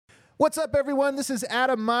What's up, everyone? This is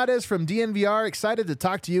Adam Mades from DNVR, excited to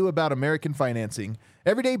talk to you about American financing.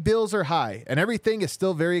 Everyday bills are high, and everything is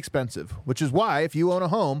still very expensive, which is why, if you own a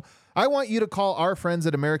home, I want you to call our friends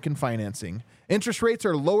at American Financing. Interest rates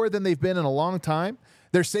are lower than they've been in a long time.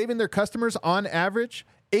 They're saving their customers, on average,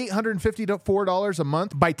 $854 a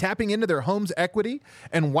month by tapping into their home's equity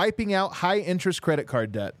and wiping out high-interest credit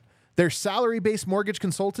card debt. Their salary-based mortgage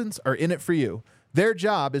consultants are in it for you. Their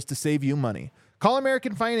job is to save you money. Call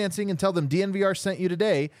American Financing and tell them DNVR sent you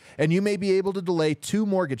today, and you may be able to delay 2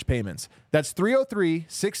 mortgage payments. That's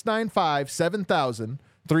 303-695-7000,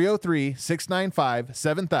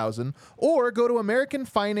 303-695-7000, or go to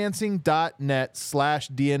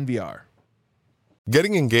americanfinancing.net/DNVR.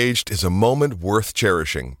 Getting engaged is a moment worth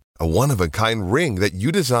cherishing. A one-of-a-kind ring that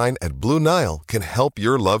you design at Blue Nile can help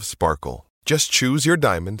your love sparkle. Just choose your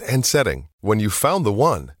diamond and setting. When you've found the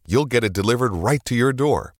one, you'll get it delivered right to your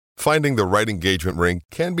door. Finding the right engagement ring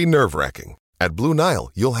can be nerve-wracking. At Blue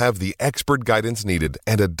Nile, you'll have the expert guidance needed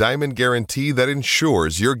and a diamond guarantee that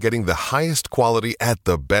ensures you're getting the highest quality at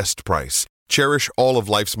the best price. Cherish all of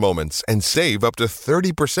life's moments and save up to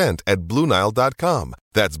 30% at BlueNile.com.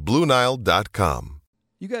 That's BlueNile.com.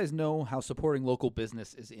 You guys know how supporting local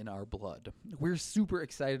business is in our blood. We're super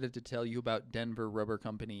excited to tell you about Denver Rubber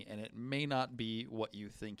Company, and it may not be what you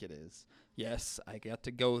think it is. Yes, I got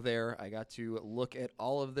to go there. I got to look at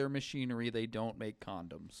all of their machinery. They don't make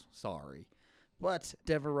condoms. Sorry. But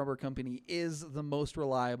Denver Rubber Company is the most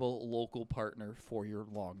reliable local partner for your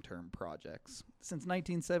long-term projects. Since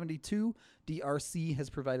 1972, DRC has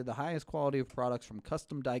provided the highest quality of products from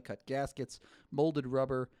custom die-cut gaskets, molded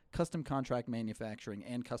rubber, custom contract manufacturing,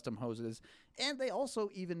 and custom hoses. And they also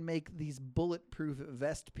even make these bulletproof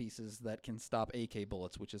vest pieces that can stop AK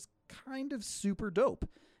bullets, which is kind of super dope.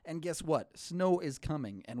 And guess what? Snow is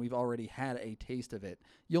coming, and we've already had a taste of it.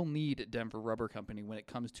 You'll need Denver Rubber Company when it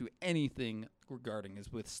comes to anything regarding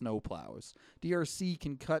is with snowplows. DRC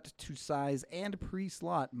can cut to size and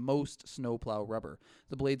pre-slot most snowplow rubber.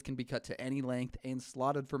 The blades can be cut to any length and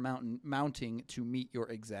slotted for mounting to meet your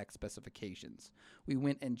exact specifications. We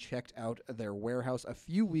went and checked out their warehouse a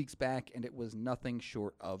few weeks back, and it was nothing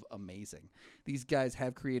short of amazing. These guys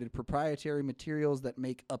have created proprietary materials that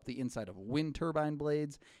make up the inside of wind turbine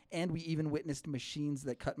blades, and we even witnessed machines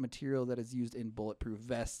that cut material that is used in bulletproof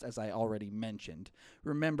vests, as I already mentioned.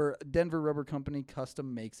 Remember, Denver Rubber Company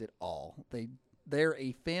custom makes it all. They're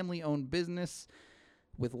a family-owned business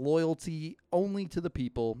with loyalty only to the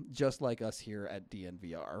people, just like us here at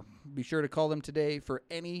DNVR. Be sure to call them today for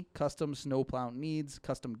any custom snowplow needs,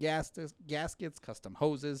 custom gaskets, custom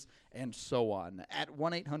hoses, and so on at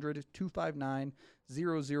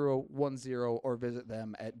 1-800-259-0010 or visit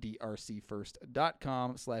them at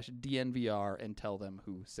drcfirst.com/DNVR and tell them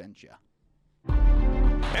who sent you.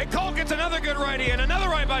 And Cole gets another good righty and another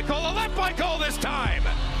right by Cole, a left by Cole this time.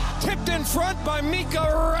 Tipped in front by Mika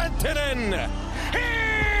Rantanen. He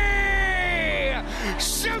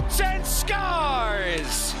shoots and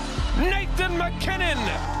scores. Nathan MacKinnon.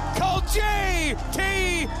 Cole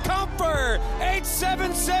J.T. Comfer.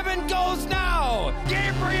 877 goes now.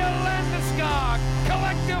 Gabriel Landeskog.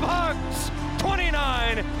 Collective hugs.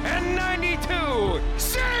 29 and 92.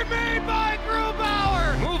 Save made by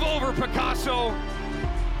Grubauer. Move over, Picasso.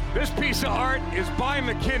 This piece of art is by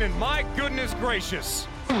MacKinnon. My goodness gracious.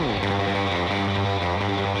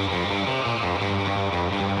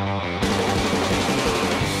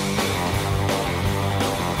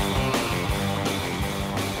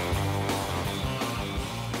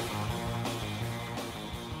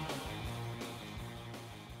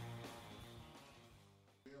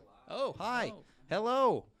 Oh, hi.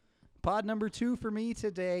 Hello. Pod number 2 for me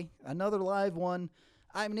today. Another live one.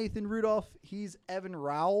 I'm Nathan Rudolph. He's Evan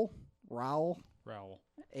Rawal. Rawal.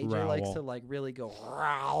 AJ Rawal. likes to really go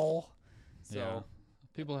Rawal. So yeah.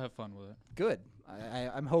 People have fun with it. good.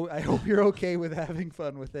 I hope you're okay with having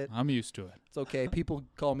fun with it. I'm used to it. It's okay. People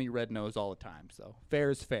call me Red Nose all the time, so fair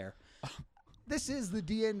is fair. This is the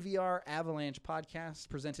DNVR Avalanche Podcast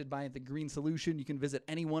presented by The Green Solution. You can visit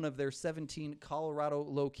any one of their 17 Colorado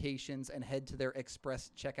locations and head to their express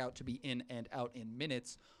checkout to be in and out in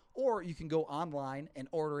minutes. Or you can go online and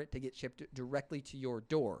order it to get shipped directly to your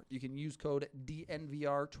door. You can use code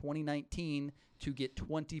DNVR2019 to get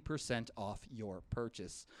 20% off your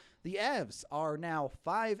purchase. The Avs are now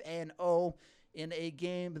 5-0 in a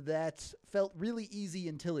game that felt really easy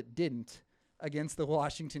until it didn't against the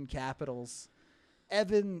Washington Capitals.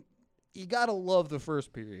 Evan, you got to love the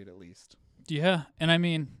first period at least. Yeah, and I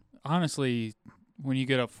mean, honestly, when you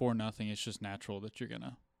get up 4-0, it's just natural that you're going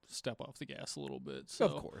to step off the gas a little bit. So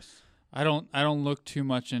Of course. I don't look too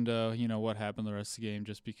much into, what happened the rest of the game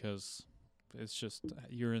just because it's just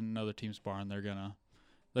you're in another team's barn. They're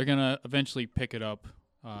gonna eventually pick it up.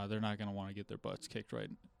 They're not gonna want to get their butts kicked right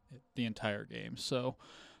the entire game. So,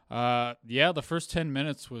 the first 10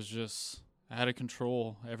 minutes was just out of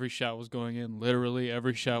control. Every shot was going in. Literally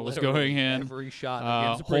every shot was going in. Every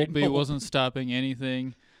shot. Holtby wasn't stopping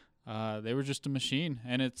anything. They were just a machine,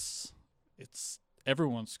 and it's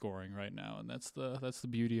everyone's scoring right now, and that's the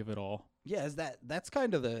beauty of it all. Yeah, that's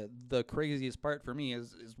kind of the craziest part for me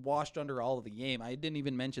is washed under all of the game. I didn't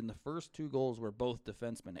even mention the first 2 goals were both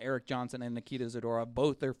defensemen. Erik Johnson and Nikita Zadorov,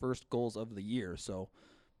 both their first goals of the year. So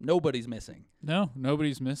nobody's missing. No,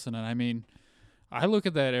 nobody's missing. And I mean, I look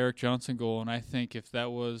at that Erik Johnson goal, and I think if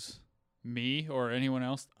that was me or anyone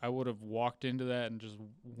else, I would have walked into that and just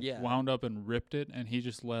wound up and ripped it. And he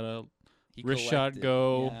just let a wrist shot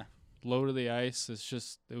go low to the ice. It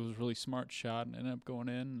was a really smart shot and ended up going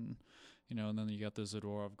in. And then you got the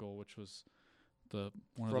Zadorov goal, which was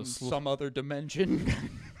from some other dimension.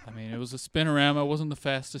 I mean, it was a spinorama. It wasn't the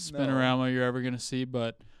fastest spinorama you're ever going to see,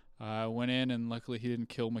 but went in, and luckily he didn't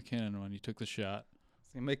kill MacKinnon when he took the shot.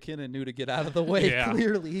 MacKinnon knew to get out of the way. Yeah.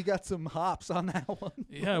 Clearly, he got some hops on that one.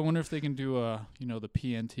 Yeah, I wonder if they can do the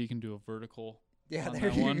PNT can do a vertical. Yeah, on there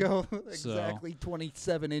that you one. go. Exactly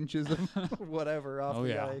 27 inches of whatever off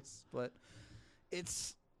the ice. But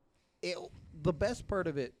the best part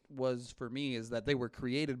of it was, for me, is that they were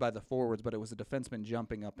created by the forwards, but it was a defenseman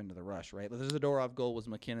jumping up into the rush, right? The Zadorov goal was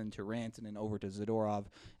MacKinnon to Rantanen over to Zadorov,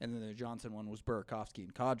 and then the Johnson one was Burakovsky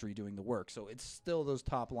and Kadri doing the work. So it's still those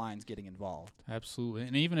top lines getting involved. Absolutely.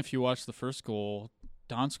 And even if you watch the first goal,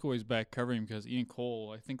 Donskoy's back covering because Ian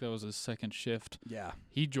Cole, I think that was his second shift. Yeah.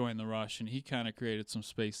 He joined the rush, and he kind of created some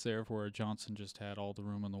space there where Johnson just had all the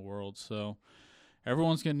room in the world. So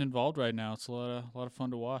everyone's getting involved right now. It's a lot of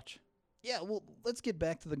fun to watch. Yeah, well, let's get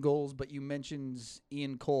back to the goals, but you mentioned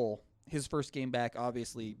Ian Cole. His first game back,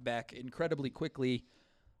 obviously, back incredibly quickly.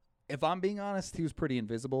 If I'm being honest, he was pretty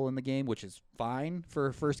invisible in the game, which is fine for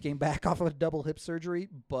a first game back off of a double hip surgery,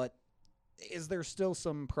 but is there still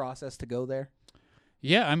some process to go there?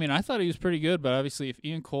 Yeah, I mean, I thought he was pretty good, but obviously if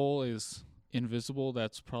Ian Cole is invisible,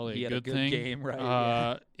 that's probably a good thing. He had a good game,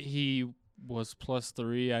 right? He was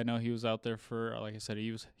 +3. I know he was out there for, like I said,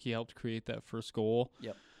 he helped create that first goal.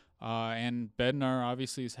 Yep. And Bednar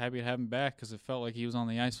obviously is happy to have him back because it felt like he was on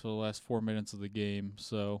the ice for the last 4 minutes of the game.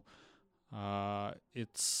 So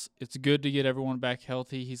it's good to get everyone back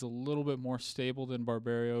healthy. He's a little bit more stable than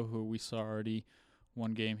Barberio, who we saw already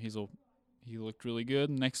one game. He looked really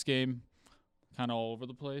good. Next game, kind of all over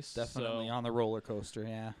the place. Definitely on the roller coaster,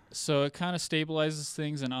 yeah. So it kind of stabilizes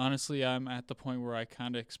things, and honestly, I'm at the point where I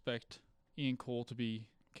kind of expect Ian Cole to be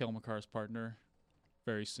Kel McCarr's partner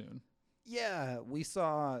very soon. Yeah, we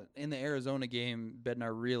saw in the Arizona game,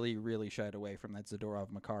 Bednar really, really shied away from that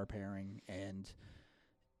Zadorov-Makar pairing, and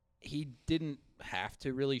he didn't have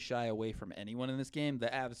to really shy away from anyone in this game. The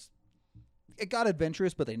Avs, it got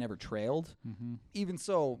adventurous, but they never trailed. Mm-hmm. Even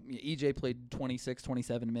so, EJ played 26,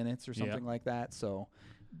 27 minutes or something like that, so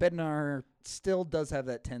Bednar still does have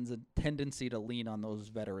that tendency to lean on those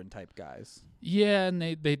veteran-type guys. Yeah, and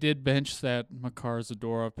they did bench that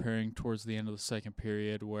Makar-Zadorov pairing towards the end of the second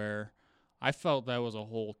period where I felt that was a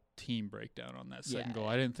whole team breakdown on that second goal.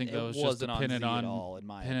 I didn't think that was just dependent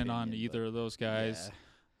on either of those guys.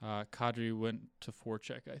 Yeah. Kadri went to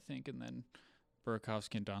forecheck, I think, and then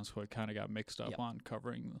Burakovsky and Donskoy kind of got mixed up on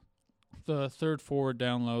covering the third forward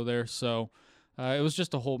down low there. So it was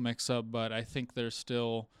just a whole mix-up, but I think they're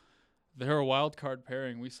a wild card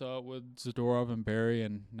pairing. We saw it with Zadorov and Barry,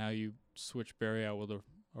 and now you switch Barry out with a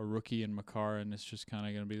rookie and Makar, and it's just kind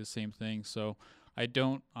of going to be the same thing. So I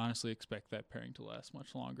don't honestly expect that pairing to last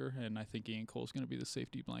much longer, and I think Ian Cole's going to be the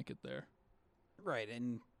safety blanket there. Right,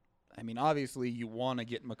 and I mean, obviously you want to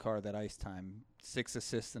get Makar that ice time. 6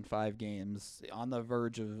 assists in 5 games, on the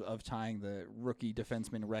verge of tying the rookie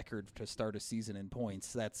defenseman record to start a season in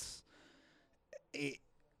points. That's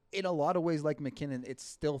in a lot of ways like MacKinnon, it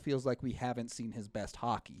still feels like we haven't seen his best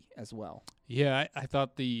hockey as well. Yeah, I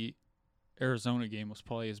thought the Arizona game was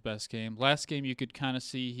probably his best game. Last game you could kind of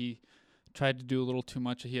see he tried to do a little too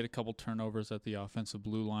much. He had a couple turnovers at the offensive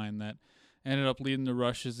blue line that ended up leading the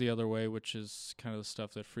rushes the other way, which is kind of the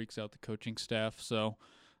stuff that freaks out the coaching staff. So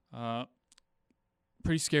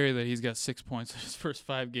pretty scary that he's got 6 points in his first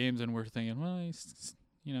 5 games, and we're thinking, well, he's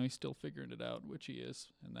still figuring it out, which he is,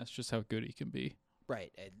 and that's just how good he can be.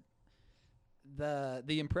 Right.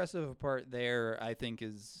 The impressive part there, I think,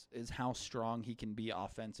 is how strong he can be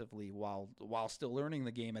offensively while still learning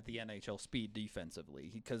the game at the NHL speed defensively.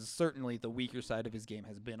 Because certainly the weaker side of his game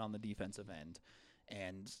has been on the defensive end,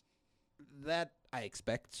 and that I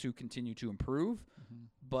expect to continue to improve. Mm-hmm.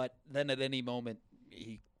 But then at any moment,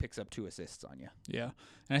 he picks up 2 assists on you. Yeah,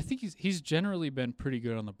 and I think he's generally been pretty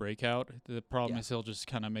good on the breakout. The problem is he'll just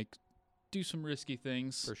kind of do some risky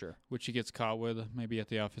things, for sure, which he gets caught with, maybe at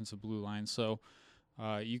the offensive blue line. So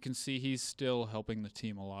you can see he's still helping the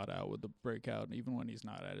team a lot out with the breakout, even when he's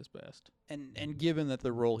not at his best. And given that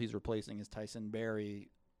the role he's replacing is Tyson Barrie,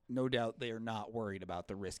 no doubt they are not worried about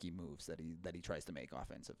the risky moves that he tries to make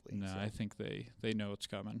offensively. No, I think they know it's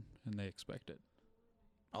coming and they expect it.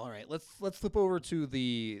 All right, let's flip over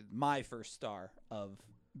to my first star of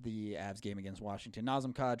the Avs game against Washington.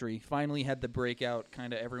 Nazem Kadri finally had the breakout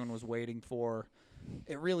kind of everyone was waiting for.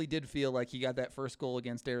 It really did feel like he got that first goal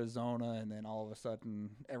against Arizona, and then all of a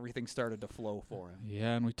sudden everything started to flow for him.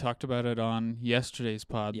 Yeah, and we talked about it on yesterday's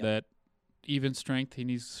pod that even strength he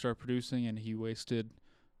needs to start producing, and he wasted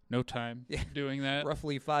no time doing that.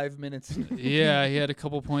 Roughly 5 minutes. Yeah, he had a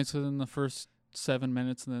couple points within the first 7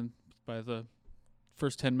 minutes, and then by the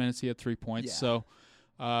first 10 minutes he had 3 points. So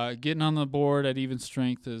getting on the board at even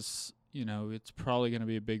strength is, it's probably going to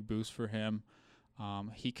be a big boost for him.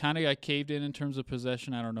 He kind of got caved in terms of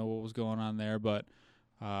possession. I don't know what was going on there, but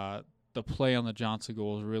the play on the Johnson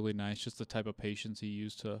goal was really nice, just the type of patience he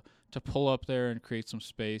used to pull up there and create some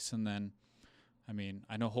space. And then,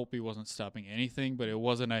 I know Holtby wasn't stopping anything, but it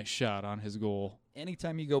was a nice shot on his goal.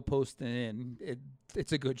 Anytime you go posting in,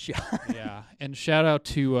 it's a good shot. Yeah, and shout out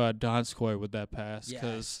to Donskoy with that pass,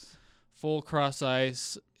 because full cross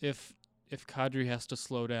ice, if Kadri has to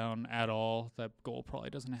slow down at all, that goal probably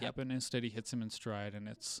doesn't happen. Instead, he hits him in stride, and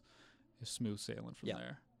it's smooth sailing from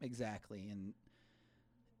there. Exactly, and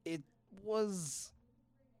it was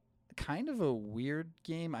kind of a weird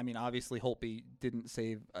game. Obviously, Holtby didn't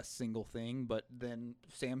save a single thing, but then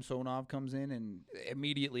Samsonov comes in, and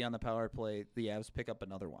immediately on the power play, the Avs pick up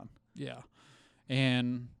another one. Yeah,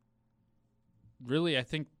 and really, I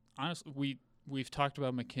think, honestly, we've talked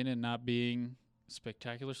about MacKinnon not being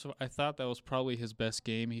spectacular, so I thought that was probably his best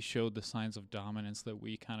game. He showed the signs of dominance that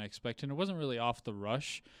we kind of expected. It wasn't really off the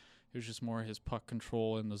rush. It was just more his puck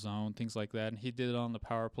control in the zone, things like that, and he did it on the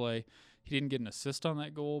power play. He didn't get an assist on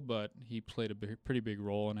that goal, but he played a pretty big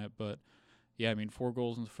role in it. But, 4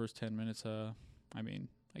 goals in the first 10 minutes. I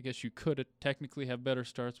guess you could technically have better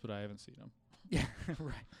starts, but I haven't seen them. Yeah,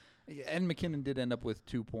 right. Yeah, and MacKinnon did end up with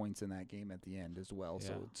 2 points in that game at the end as well,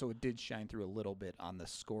 so it did shine through a little bit on the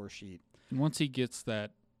score sheet. And once he gets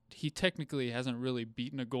that, he technically hasn't really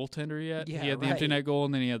beaten a goaltender yet. He had the empty net goal,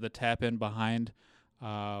 and then he had the tap in behind,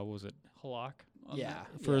 was it Halak?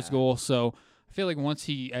 For his goal. So I feel like once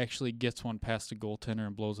he actually gets one past the goaltender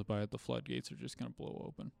and blows it by it, the floodgates are just going to blow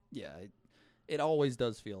open. Yeah, it always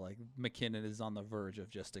does feel like MacKinnon is on the verge of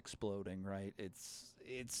just exploding, right?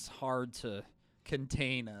 It's hard to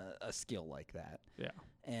contain a skill like that. Yeah.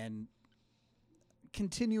 And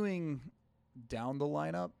continuing down the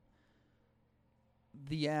lineup,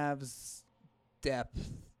 the Avs'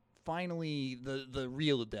 depth, finally the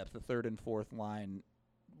real depth, the third and fourth line,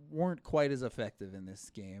 weren't quite as effective in this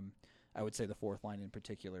game. I would say the fourth line in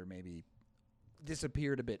particular maybe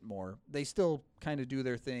disappeared a bit more. They still kind of do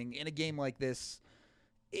their thing. In a game like this,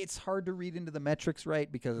 it's hard to read into the metrics,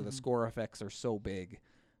 right, because of the score effects are so big.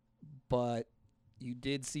 But you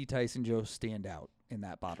did see Tyson Joe stand out in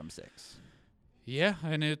that bottom 6. Yeah,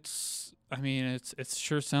 and it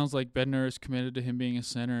sure sounds like Bednar is committed to him being a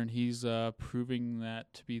center, and he's proving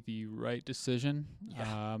that to be the right decision.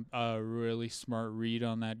 Yeah. A really smart read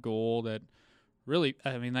on that goal that really,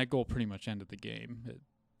 that goal pretty much ended the game.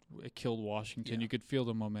 It killed Washington. Yeah. You could feel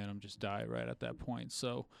the momentum just die right at that point.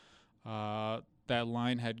 So that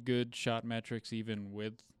line had good shot metrics even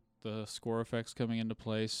with the score effects coming into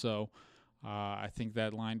play. So I think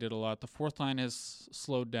that line did a lot. The fourth line has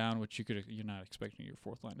slowed down, which you're not expecting your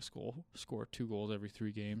fourth line to score 2 goals every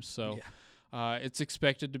 3 games. So it's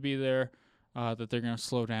expected to be there, that they're going to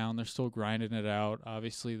slow down. They're still grinding it out.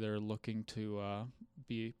 Obviously, they're looking to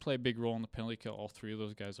play a big role in the penalty kill. All 3 of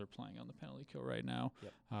those guys are playing on the penalty kill right now.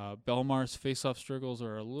 Yep. Belmar's face-off struggles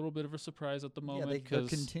are a little bit of a surprise at the moment. They're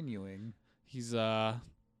continuing. He's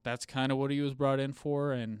that's kind of what he was brought in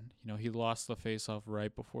for, and he lost the face-off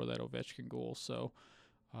right before that Ovechkin goal. So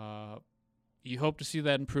you hope to see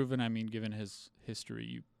that improving. Given his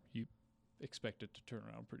history, you expect it to turn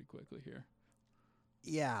around pretty quickly here.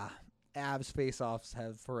 Yeah, Avs face-offs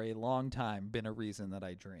have for a long time been a reason that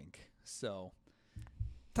I drink. So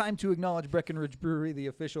time to acknowledge Breckenridge Brewery, the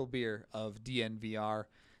official beer of DNVR.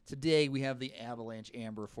 Today we have the Avalanche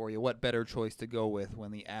Amber for you. What better choice to go with when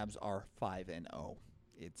the Avs are 5-0?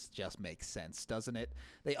 It just makes sense, doesn't it?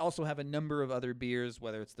 They also have a number of other beers,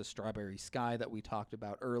 whether it's the Strawberry Sky that we talked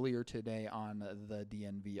about earlier today on the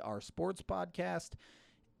DNVR Sports Podcast,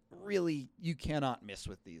 really, you cannot miss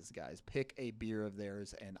with these guys. Pick a beer of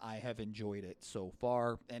theirs, and I have enjoyed it so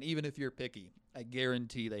far. And even if you're picky, I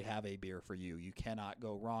guarantee they have a beer for you. You cannot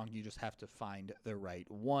go wrong. You just have to find the right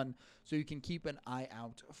one. So you can keep an eye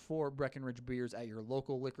out for Breckenridge beers at your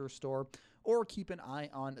local liquor store, or keep an eye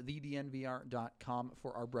on thednvr.com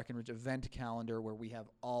for our Breckenridge event calendar, where we have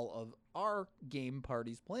all of our game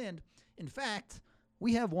parties planned. In fact,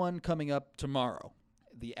 we have one coming up tomorrow.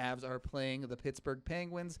 The Avs are playing the Pittsburgh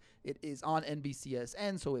Penguins. It is on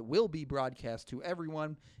NBCSN, so it will be broadcast to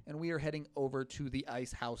everyone, and we are heading over to the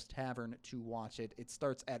Ice House Tavern to watch it. It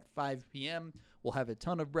starts at 5 p.m. We'll have a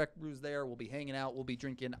ton of Breck brews there. We'll be hanging out. We'll be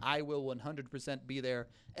drinking. I will 100% be there.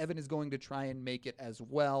 Evan is going to try and make it as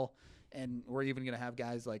well, and we're even going to have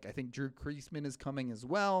guys like, I think Drew Kreisman is coming as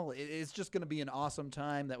well. It's just going to be an awesome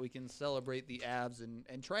time that we can celebrate the Avs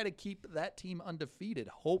and try to keep that team undefeated,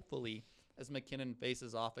 hopefully, as MacKinnon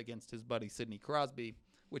faces off against his buddy Sidney Crosby,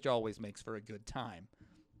 which always makes for a good time.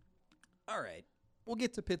 All right, we'll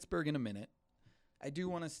get to Pittsburgh in a minute. I do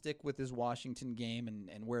want to stick with this Washington game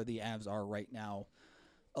and where the Avs are right now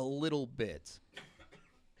a little bit.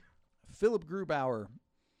 Philip Grubauer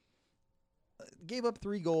gave up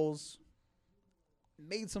 3 goals,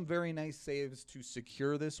 made some very nice saves to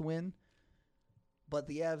secure this win, but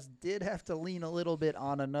the Avs did have to lean a little bit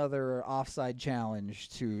on another offside challenge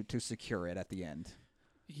to secure it at the end.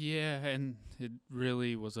 Yeah, and it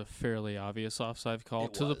really was a fairly obvious offside call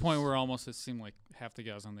to the point where almost it seemed like half the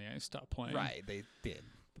guys on the ice stopped playing. Right, they did.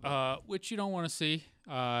 Which you don't want to see,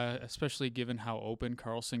 especially given how open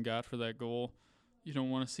Karlsson got for that goal. You don't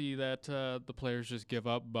want to see that the players just give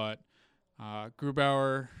up, but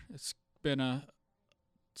Grubauer, it's been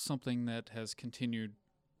something that has continued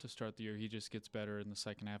to start the year. He just gets better in the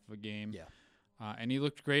second half of a game. Yeah. And he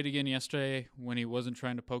looked great again yesterday when he wasn't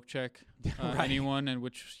trying to poke check right. anyone, and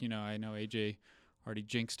which, I know AJ already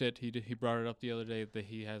jinxed it. He brought it up the other day that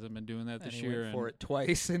he hasn't been doing that this year. Went for it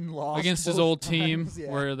twice and lost against his old team, yeah.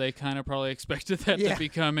 where they kind of probably expected that to be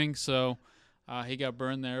coming. So he got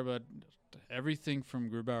burned there, but everything from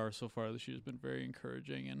Grubauer so far this year has been very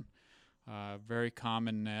encouraging and very calm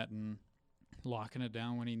in net and locking it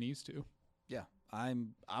down when he needs to. Yeah,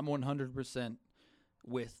 I'm 100%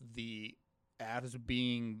 with the Avs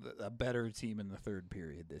being a better team in the third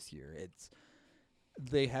period this year.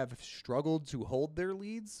 They have struggled to hold their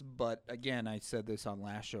leads, but again, I said this on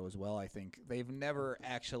last show as well, I think they've never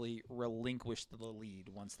actually relinquished the lead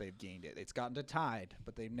once they've gained it. It's gotten to tied,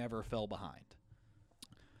 but they've never fell behind.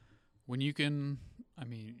 When you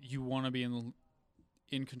want to be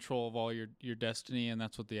in control of all your destiny, and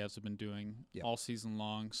that's what the Avs have been doing all season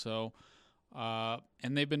long. So,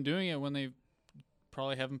 and they've been doing it when they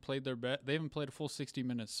probably haven't played their best. They haven't played a full 60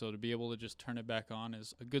 minutes, so to be able to just turn it back on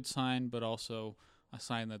is a good sign, but also a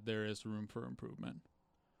sign that there is room for improvement.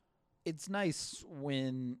 It's nice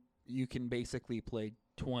when you can basically play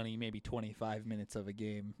 20, maybe 25 minutes of a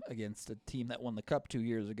game against a team that won the Cup 2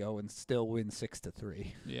 years ago and still win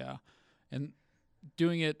 6-3. Yeah, and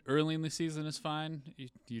doing it early in the season is fine.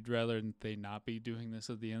 You'd rather they not be doing this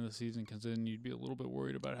at the end of the season, because then you'd be a little bit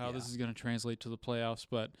worried about how this is going to translate to the playoffs.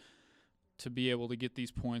 But to be able to get these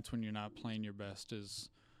points when you're not playing your best is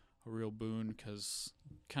a real boon, because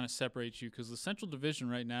it kind of separates you, because the Central Division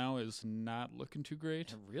right now is not looking too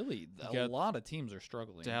great. Really, a lot of teams are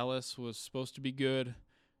struggling. Dallas was supposed to be good,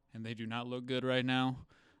 and they do not look good right now.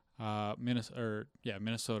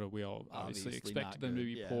 Minnesota, we all obviously expected them to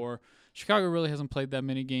be poor. Chicago really hasn't played that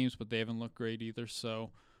many games, but they haven't looked great either.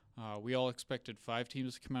 So we all expected 5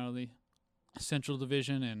 teams to come out of the Central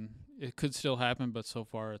Division, and it could still happen, but so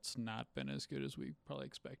far it's not been as good as we probably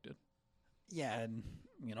expected. Yeah, and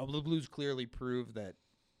the Blues clearly prove that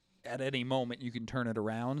at any moment you can turn it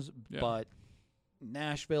around, but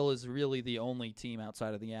Nashville is really the only team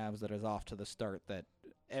outside of the Avs that is off to the start that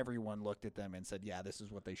everyone looked at them and said, yeah, this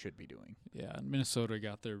is what they should be doing. Yeah, and Minnesota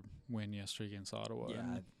got their win yesterday against Ottawa.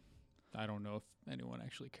 Yeah. I don't know if anyone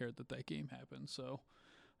actually cared that game happened, so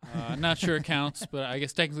not sure it counts, but I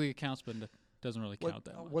guess technically it counts, but it doesn't really count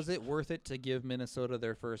that much. Was it worth it to give Minnesota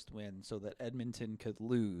their first win so that Edmonton could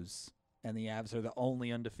lose and the Avs are the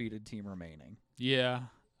only undefeated team remaining? Yeah,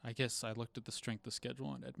 I guess I looked at the strength of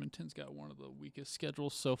schedule, and Edmonton's got one of the weakest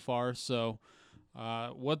schedules so far. So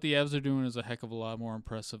what the Avs are doing is a heck of a lot more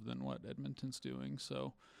impressive than what Edmonton's doing.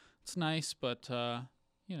 So it's nice, but,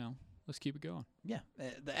 let's keep it going. Yeah,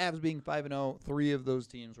 the Avs being 5-0, 3 of those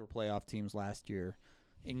teams were playoff teams last year,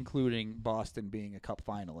 including Boston being a Cup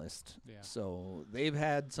finalist. Yeah. So they've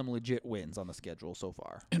had some legit wins on the schedule so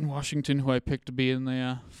far. And Washington, who I picked to be in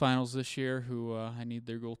the finals this year, who I need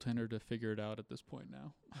their goaltender to figure it out at this point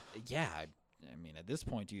now. Yeah, I mean, at this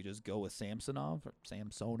point, do you just go with Samsonov? It's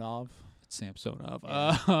Samsonov.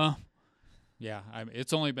 Yeah,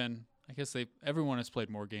 it's only been, I guess everyone has played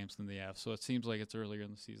more games than the Avs, so it seems like it's earlier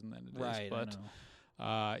in the season than it is. But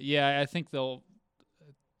I think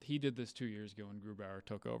he did this 2 years ago when Grubauer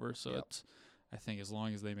took over, so I think as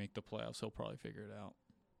long as they make the playoffs, he'll probably figure it out.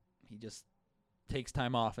 He just takes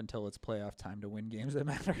time off until it's playoff time to win games that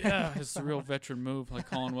matter. Yeah, it's a real veteran move, like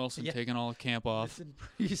Colin Wilson taking all of camp off. It's in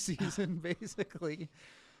preseason, basically.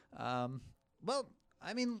 Well,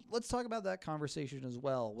 I mean, let's talk about that conversation as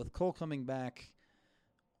well. With Cole coming back,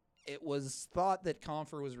 it was thought that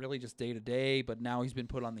Compher was really just day-to-day, but now he's been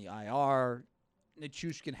put on the IR.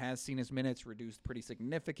 Nichushkin has seen his minutes reduced pretty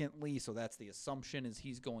significantly, so that's the assumption is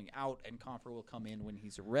he's going out and Compher will come in when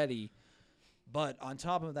he's ready. But on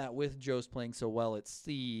top of that, with Jost playing so well at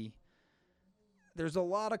C, there's a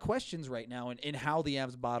lot of questions right now in how the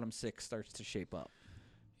Avs' bottom six starts to shape up.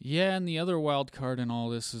 Yeah, and the other wild card in all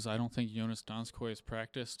this is I don't think Jonas Donskoy has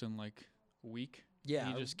practiced in like a week. Yeah.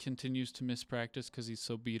 He just continues to miss practice because he's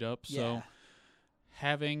so beat up. Yeah. So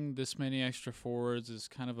having this many extra forwards is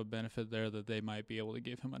kind of a benefit there that they might be able to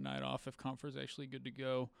give him a night off if Compher's actually good to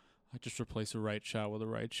go. Just replace a right shot with a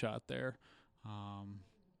right shot there.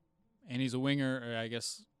 And he's a winger. I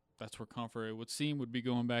guess that's where Compher, it would seem, would be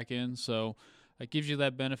going back in. So it gives you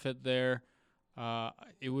that benefit there.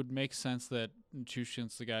 It would make sense that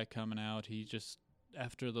Nichushkin's the guy coming out. He just,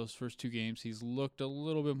 after those first two games, he's looked a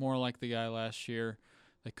little bit more like the guy last year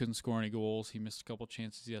that couldn't score any goals. He missed a couple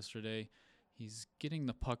chances yesterday. He's getting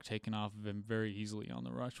the puck taken off of him very easily on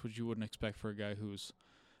the rush, which you wouldn't expect for a guy who's,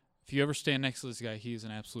 if you ever stand next to this guy, he's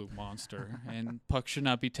an absolute monster. And puck should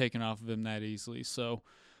not be taken off of him that easily. So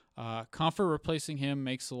Compher replacing him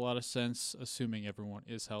makes a lot of sense, assuming everyone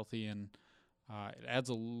is healthy, and it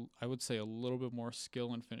adds, I would say, a little bit more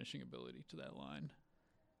skill and finishing ability to that line.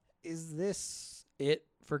 Is this it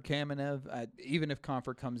for Kamenev? Even if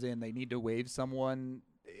Compher comes in, they need to waive someone.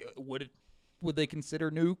 Would they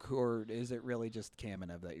consider Nuke, or is it really just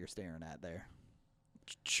Kamenev that you're staring at there?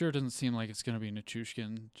 Sure doesn't seem like it's going to be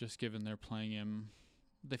Nichushkin, just given they're playing him.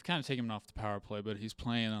 They've kind of taken him off the power play, but he's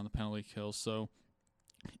playing on the penalty kill, so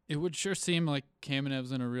it would sure seem like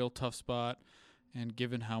Kamenev's in a real tough spot, and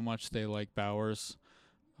given how much they like Bowers,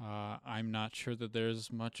 I'm not sure that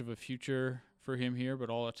there's much of a future for him here,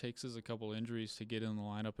 but all it takes is a couple injuries to get in the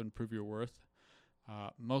lineup and prove your worth.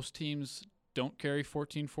 Most teams don't carry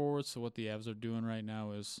 14 forwards, so what the Avs are doing right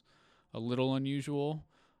now is a little unusual.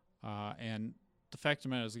 And the fact of the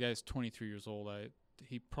matter is the guy's 23 years old.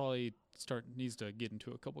 He probably needs to get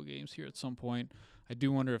into a couple games here at some point. I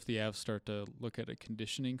do wonder if the Avs start to look at a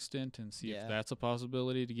conditioning stint and see if that's a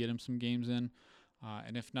possibility to get him some games in.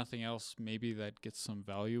 And if nothing else, maybe that gets some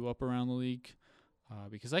value up around the league.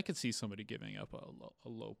 Because I could see somebody giving up a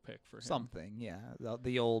low pick for him. Something, yeah.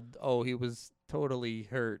 The old, he was totally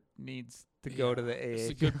hurt, needs to go to the AA. It's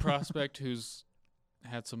a good prospect who's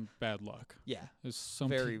had some bad luck. Yeah.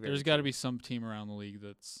 There's got to be some team around the league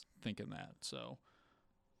that's thinking that. So,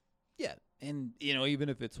 yeah. And, even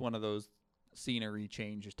if it's one of those scenery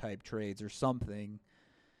change type trades or something,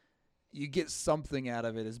 you get something out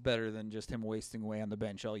of it is better than just him wasting away on the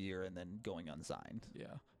bench all year and then going unsigned.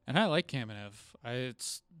 Yeah. And I like Kamenev.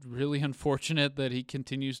 It's really unfortunate that he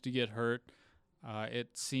continues to get hurt.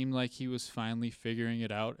 It seemed like he was finally figuring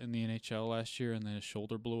it out in the NHL last year, and then his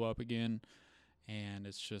shoulder blew up again. And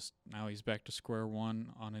it's just now he's back to square one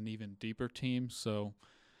on an even deeper team. So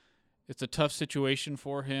it's a tough situation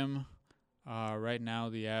for him. Right now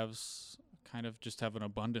the Avs kind of just have an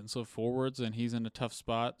abundance of forwards, and he's in a tough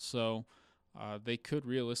spot. So they could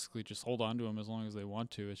realistically just hold on to him as long as they want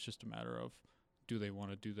to. It's just a matter of, do they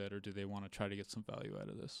want to do that, or do they want to try to get some value out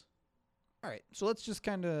of this? All right, so let's just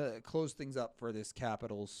kind of close things up for this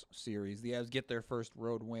Capitals series. The Avs get their first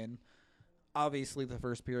road win. Obviously, the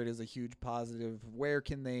first period is a huge positive. Where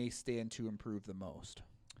can they stand to improve the most?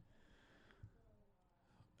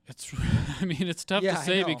 It's tough to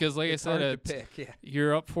say because, like it's I said, pick.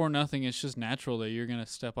 You're up 4-0. It's just natural that you're going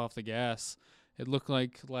to step off the gas. It looked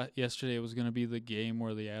like yesterday was going to be the game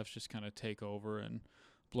where the Avs just kind of take over and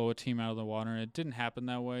blow a team out of the water, and it didn't happen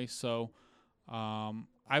that way. So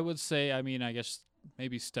I would say, I guess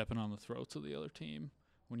maybe stepping on the throats of the other team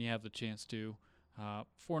when you have the chance to.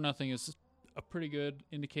 4-0 is a pretty good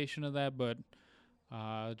indication of that, but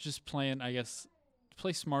just playing,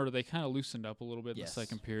 play smarter. They kind of loosened up a little bit in the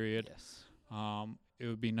second period. Yes. It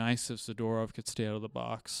would be nice if Zadorov could stay out of the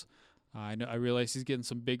box. I realize he's getting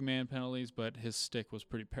some big man penalties, but his stick was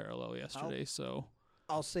pretty parallel yesterday.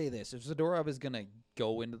 I'll say this. If Zadorov is going to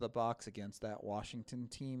go into the box against that Washington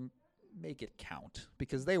team, make it count,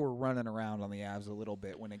 because they were running around on the Avs a little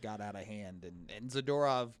bit when it got out of hand, and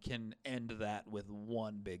Zadorov can end that with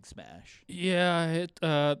one big smash. Yeah,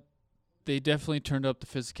 they definitely turned up the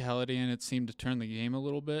physicality, and it seemed to turn the game a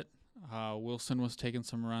little bit. Wilson was taking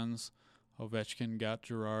some runs. Ovechkin got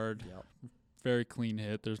Girard. Yep. Very clean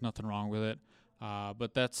hit. There's nothing wrong with it.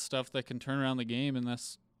 But that's stuff that can turn around the game, and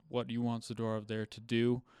that's what you want Zadorov there to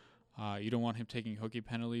do. You don't want him taking hooky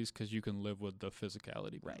penalties because you can live with the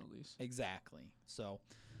physicality penalties. Exactly. So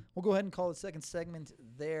we'll go ahead and call the second segment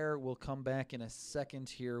there. We'll come back in a second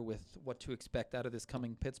here with what to expect out of this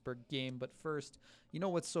coming Pittsburgh game. But first, you know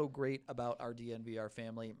what's so great about our DNVR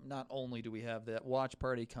family? Not only do we have that watch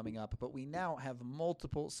party coming up, but we now have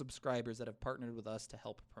multiple subscribers that have partnered with us to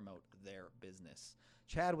help promote their business.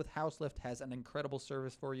 Chad with Houselift has an incredible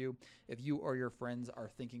service for you. If you or your friends are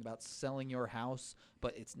thinking about selling your house,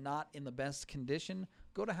 but it's not in the best condition,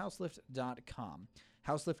 go to houselift.com.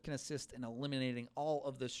 Houselift can assist in eliminating all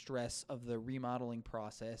of the stress of the remodeling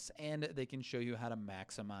process, and they can show you how to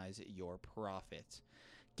maximize your profit.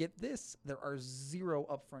 Get this, there are zero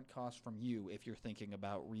upfront costs from you if you're thinking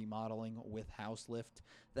about remodeling with Houselift.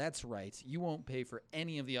 That's right, you won't pay for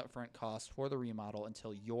any of the upfront costs for the remodel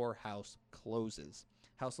until your house closes.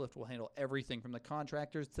 Houselift will handle everything from the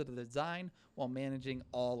contractors to the design while managing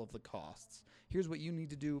all of the costs. Here's what you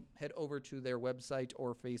need to do. Head over to their website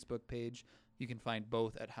or Facebook page. You can find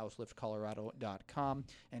both at houseliftcolorado.com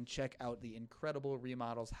and check out the incredible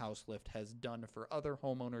remodels Houselift has done for other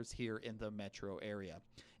homeowners here in the metro area.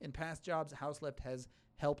 In past jobs, Houselift has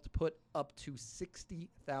helped put up to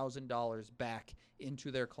 $60,000 back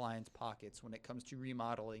into their clients' pockets when it comes to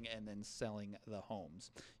remodeling and then selling the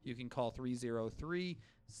homes. You can call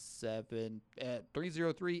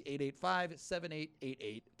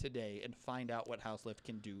 303-885-7888 today and find out what Houselift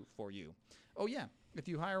can do for you. Oh yeah, if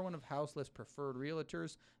you hire one of Houselift's preferred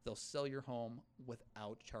realtors, they'll sell your home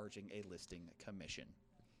without charging a listing commission.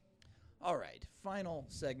 All right, final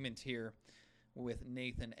segment here with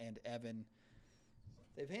Nathan and Evan.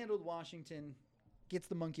 They've handled Washington, gets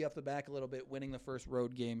the monkey off the back a little bit, winning the first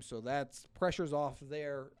road game, so that's pressure's off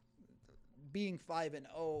there. Being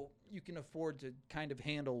 5-0, you can afford to kind of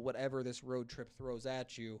handle whatever this road trip throws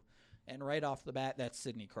at you, and right off the bat, that's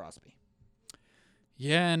Sidney Crosby.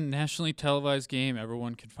 Yeah, and nationally televised game.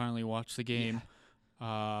 Everyone can finally watch the game.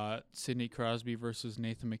 Yeah. Sidney Crosby versus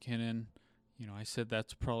Nathan MacKinnon. You know, I said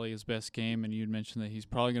that's probably his best game, and you'd mentioned that he's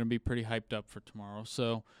probably going to be pretty hyped up for tomorrow.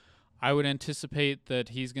 So I would anticipate that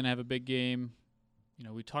he's going to have a big game. You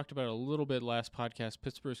know, we talked about it a little bit last podcast.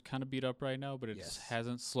 Pittsburgh's kind of beat up right now, but it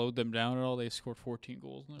hasn't slowed them down at all. They scored 14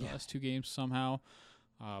 goals in the last two games somehow.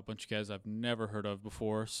 A bunch of guys I've never heard of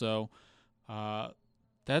before. So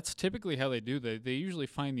that's typically how they do. They usually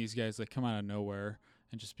find these guys that come out of nowhere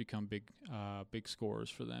and just become big scorers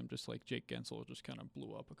for them, just like Jake Gensel just kind of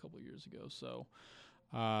blew up a couple years ago. So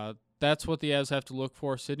that's what the Avs have to look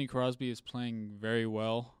for. Sidney Crosby is playing very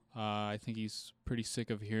well. I think he's pretty sick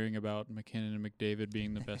of hearing about McKinnon and McDavid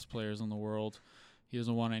being the best players in the world. He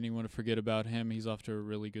doesn't want anyone to forget about him. He's off to a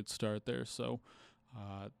really good start there. So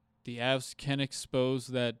the Avs can expose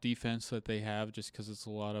that defense that they have just because it's a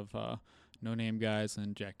lot of no-name guys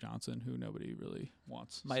and Jack Johnson, who nobody really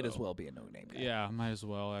wants. Might as well be a no-name guy. Yeah, might as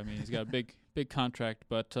well. I mean, he's got a big contract,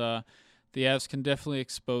 but the Avs can definitely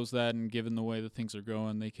expose that, and given the way that things are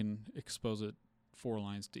going, they can expose it 4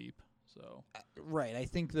 lines deep. So right, I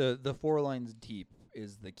think the 4 lines deep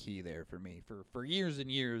is the key there for me. For years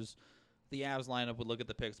and years, the Avs lineup would look at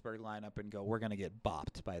the Pittsburgh lineup and go, we're going to get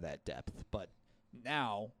bopped by that depth. But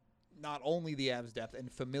now, not only the Avs depth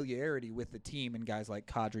and familiarity with the team and guys like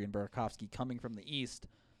Kadri and Burakovsky coming from the East,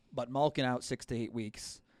 but Malkin out 6 to 8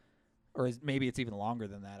 weeks. Or maybe it's even longer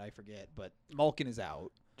than that, I forget. But Malkin is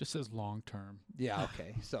out. Just says long term. Yeah,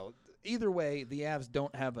 okay. So either way, the Avs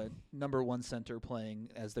don't have a number 1 center playing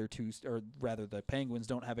as their 2, or rather the Penguins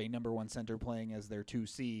don't have a number 1 center playing as their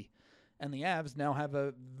 2C. And the Avs now have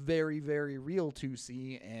a very, very real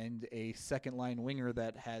 2C and a second-line winger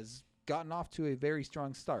that has gotten off to a very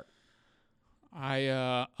strong start.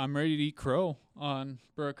 I'm ready to eat crow on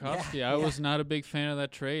Burakovsky. I was not a big fan of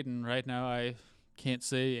that trade, and right now I can't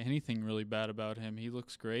say anything really bad about him. He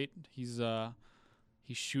looks great. He's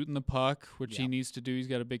shooting the puck, which he needs to do. He's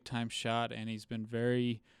got a big-time shot, and he's been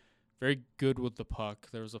very, very good with the puck.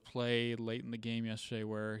 There was a play late in the game yesterday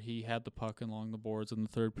where he had the puck along the boards in the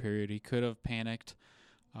third period. He could have panicked,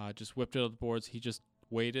 just whipped it out the boards. He just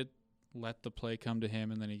waited, let the play come to him,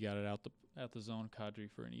 and then he got it out the zone, Kadri,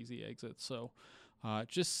 for an easy exit. So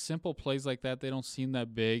just simple plays like that. They don't seem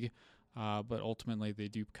that big, but ultimately they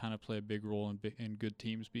do kind of play a big role in good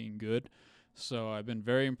teams being good. So I've been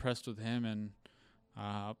very impressed with him, and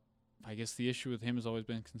I guess the issue with him has always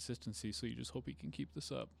been consistency, so you just hope he can keep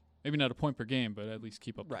this up. Maybe not a point per game, but at least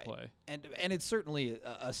keep up the play. And it's certainly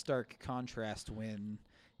a stark contrast when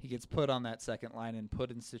he gets put on that second line and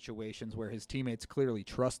put in situations where his teammates clearly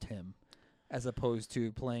trust him, as opposed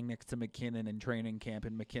to playing next to MacKinnon in training camp,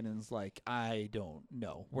 and MacKinnon's like, I don't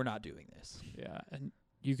know. We're not doing this. Yeah, and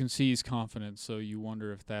you can see he's confident, so you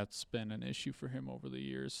wonder if that's been an issue for him over the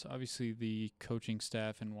years. Obviously, the coaching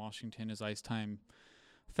staff in Washington, his ice time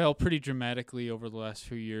fell pretty dramatically over the last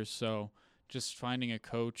few years, so just finding a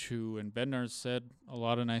coach who, and Bednar's said a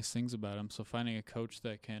lot of nice things about him, so finding a coach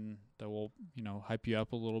that will, hype you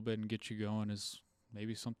up a little bit and get you going is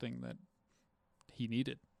maybe something that he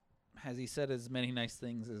needed. Has he said as many nice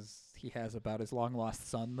things as he has about his long-lost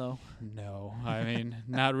son, though? No, I mean,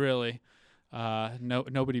 not really.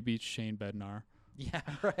 Nobody beats Shane Bednar. Yeah,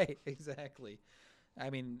 right, exactly. I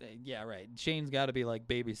mean, yeah, right. Shane's got to be like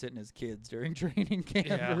babysitting his kids during training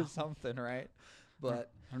camp or something, right?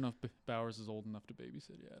 But I don't know if Bowers is old enough to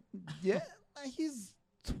babysit yet. Yeah, he's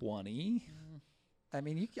 20. I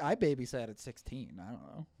mean, I babysat at 16. I don't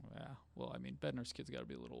know. Yeah. Well, I mean, Bednar's kids got to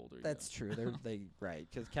be a little older. That's true. They right,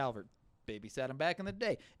 because Calvert babysat him back in the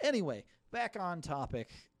day. Anyway, back on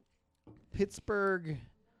topic. Pittsburgh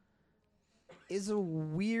is a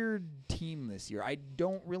weird team this year. I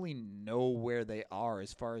don't really know where they are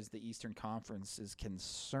as far as the Eastern Conference is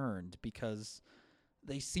concerned, because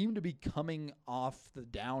they seem to be coming off the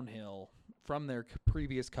downhill from their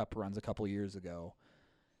previous cup runs a couple years ago.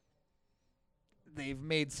 They've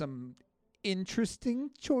made some interesting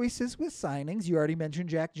choices with signings. You already mentioned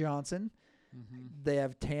Jack Johnson. Mm-hmm. They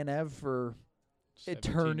have Tanev for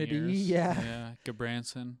eternity. Years. Yeah,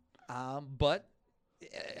 Gabranson. But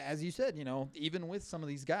as you said, even with some of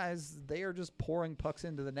these guys, they are just pouring pucks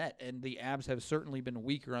into the net, and the Avs have certainly been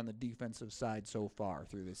weaker on the defensive side so far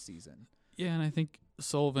through this season. Yeah, and I think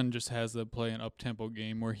Sullivan just has to play an up-tempo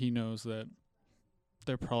game where he knows that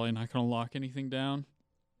they're probably not going to lock anything down.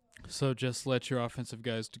 So just let your offensive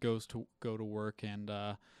guys go to work. And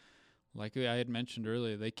like I had mentioned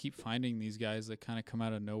earlier, they keep finding these guys that kind of come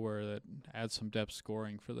out of nowhere that add some depth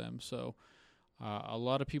scoring for them. So a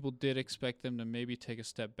lot of people did expect them to maybe take a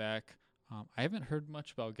step back. I haven't heard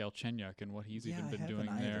much about Galchenyuk and what he's even been doing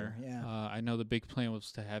there. Yeah. I know the big plan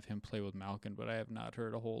was to have him play with Malkin, but I have not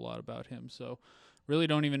heard a whole lot about him. So really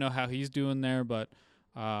don't even know how he's doing there. But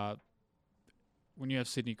when you have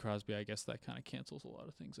Sidney Crosby, I guess that kind of cancels a lot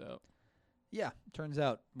of things out. Yeah, turns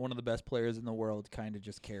out one of the best players in the world kind of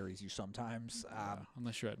just carries you sometimes.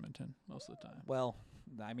 Unless you're Edmonton most of the time. Well,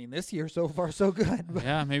 I mean, this year so far so good.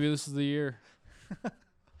 Yeah, maybe this is the year.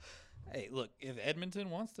 Hey, look, if Edmonton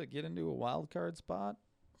wants to get into a wild card spot,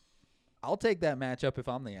 I'll take that matchup if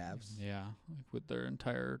I'm the Avs. Yeah, like with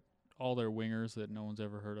all their wingers that no one's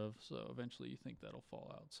ever heard of. So eventually you think that'll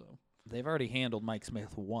fall out. So they've already handled Mike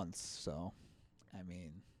Smith once. So, I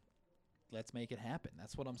mean, let's make it happen.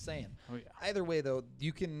 That's what I'm saying. Oh, yeah. Either way, though,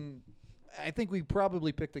 I think we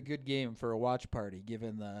probably picked a good game for a watch party,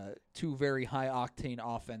 given the two very high-octane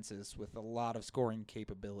offenses with a lot of scoring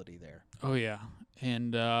capability there. Oh, yeah.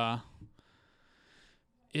 And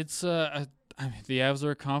it's the Avs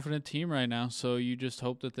are a confident team right now, so you just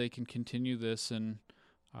hope that they can continue this, and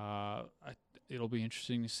it'll be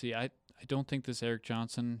interesting to see. I don't think this Eric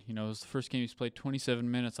Johnson, it was the first game he's played 27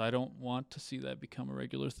 minutes. I don't want to see that become a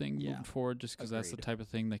regular thing moving forward, just because that's the type of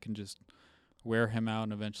thing that can just wear him out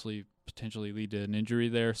and eventually potentially lead to an injury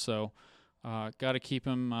there. So got to keep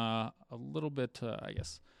him a little bit, I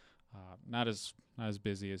guess, not as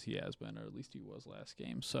busy as he has been, or at least he was last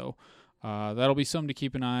game. So that'll be something to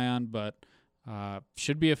keep an eye on, but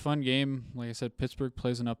should be a fun game. Like I said, Pittsburgh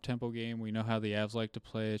plays an up-tempo game. We know how the Avs like to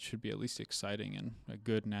play. It should be at least exciting and a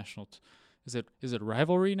good national Is it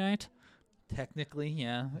rivalry night? Technically,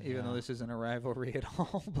 yeah, even though this isn't a rivalry at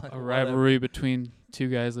all. But a rivalry between two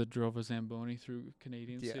guys that drove a Zamboni through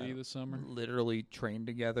Canadian City this summer. Literally trained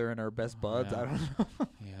together and are best buds. Yeah. I don't know.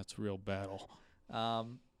 Yeah, it's a real battle.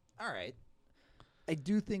 All right. I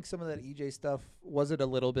do think some of that EJ stuff, was it a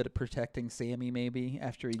little bit of protecting Sammy maybe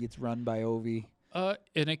after he gets run by Ovi? And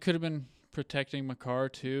it could have been protecting Makar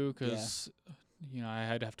too, because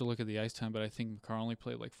I'd have to look at the ice time, but I think Makar only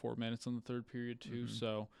played like 4 minutes in the third period too. Mm-hmm.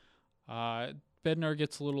 So Bednar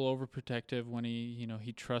gets a little overprotective when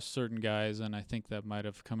he trusts certain guys, and I think that might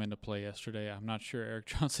have come into play yesterday. I'm not sure Eric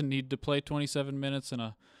Johnson needed to play 27 minutes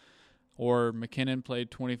or MacKinnon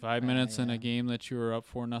played 25 minutes in a game that you were up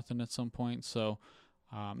 4-0 at some point. So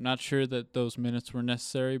I'm not sure that those minutes were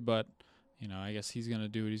necessary, but I guess he's going to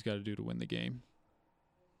do what he's got to do to win the game.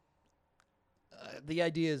 The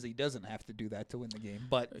idea is he doesn't have to do that to win the game,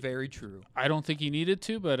 but very true. I don't think he needed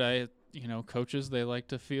to, but coaches, they like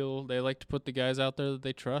to put the guys out there that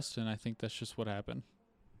they trust, and I think that's just what happened.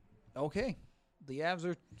 Okay. The Avs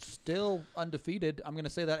are still undefeated. I'm going to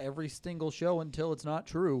say that every single show until it's not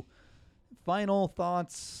true. Final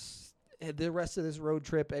thoughts, the rest of this road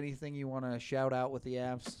trip, anything you want to shout out with the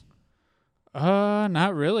Avs?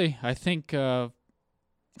 Not really. I think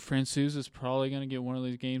Francouz is probably going to get one of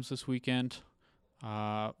these games this weekend.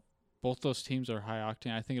 Both those teams are high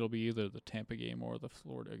octane. I think it'll be either the Tampa game or the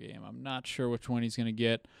Florida game. I'm not sure which one he's going to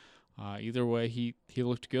get. Either way, he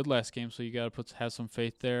looked good last game, so you got to have some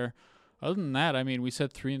faith there. Other than that, I mean, we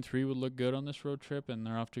said 3-3 would look good on this road trip, and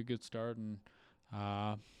they're off to a good start. And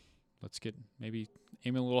let's get maybe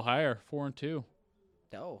aiming a little higher, 4-2.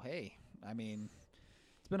 Oh, hey, I mean,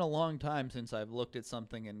 it's been a long time since I've looked at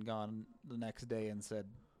something and gone the next day and said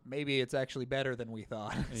maybe it's actually better than we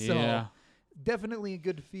thought. Yeah. So definitely a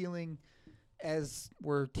good feeling as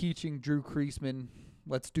we're teaching Drew Kreisman.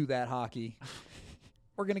 Let's do that hockey.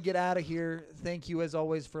 We're going to get out of here. Thank you, as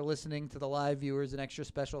always, for listening to the live viewers. An extra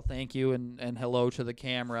special thank you and hello to the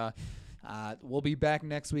camera. We'll be back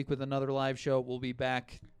next week with another live show. We'll be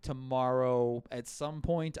back tomorrow at some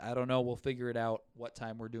point. I don't know. We'll figure it out what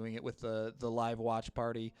time we're doing it with the live watch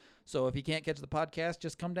party. So if you can't catch the podcast,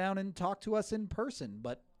 just come down and talk to us in person.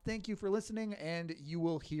 But thank you for listening, and you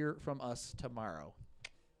will hear from us tomorrow.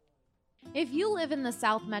 If you live in the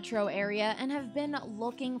South Metro area and have been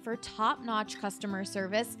looking for top-notch customer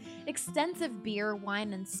service, extensive beer,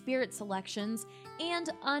 wine, and spirit selections,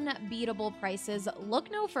 and unbeatable prices,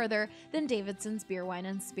 look no further than Davidson's Beer, Wine,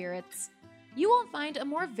 and Spirits. You won't find a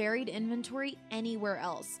more varied inventory anywhere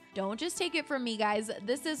else. Don't just take it from me, guys.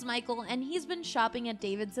 This is Michael, and he's been shopping at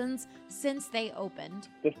Davidson's since they opened.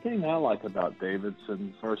 The thing I like about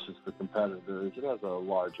Davidson's versus the competitor is it has a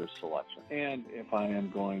larger selection. And if I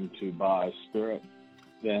am going to buy spirit,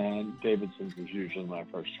 then Davidson's is usually my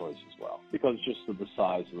first choice as well, because just of the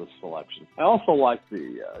size of the selection. I also like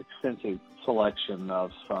the extensive selection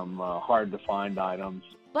of some hard-to-find items.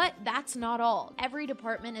 But that's not all. Every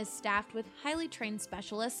department is staffed with highly trained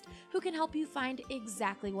specialists who can help you find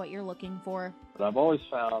exactly what you're looking for. But I've always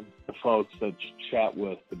found the folks that you chat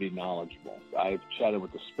with to be knowledgeable. I've chatted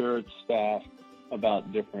with the spirits staff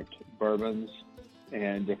about different bourbons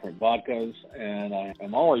and different vodkas, and I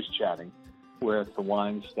am always chatting with the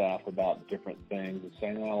wine staff about different things and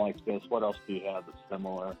saying, I like this, what else do you have that's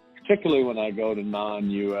similar? Particularly when I go to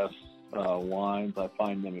non-U.S. wines, I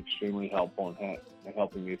find them extremely helpful in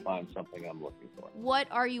helping me find something I'm looking for. What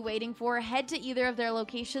are you waiting for? Head to either of their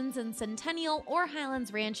locations in Centennial or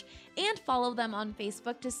Highlands Ranch and follow them on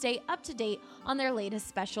Facebook to stay up to date on their latest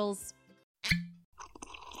specials.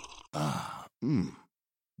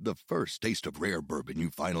 The first taste of rare bourbon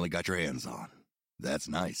you finally got your hands on. That's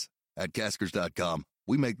nice. At Caskers.com,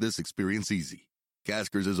 we make this experience easy.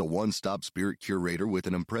 Caskers is a one-stop spirit curator with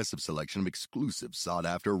an impressive selection of exclusive,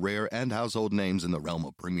 sought-after, rare, and household names in the realm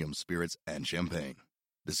of premium spirits and champagne.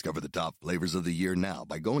 Discover the top flavors of the year now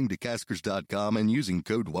by going to Caskers.com and using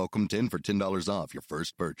code WELCOME10 for $10 off your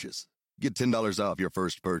first purchase. Get $10 off your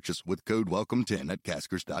first purchase with code WELCOME10 at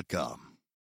Caskers.com.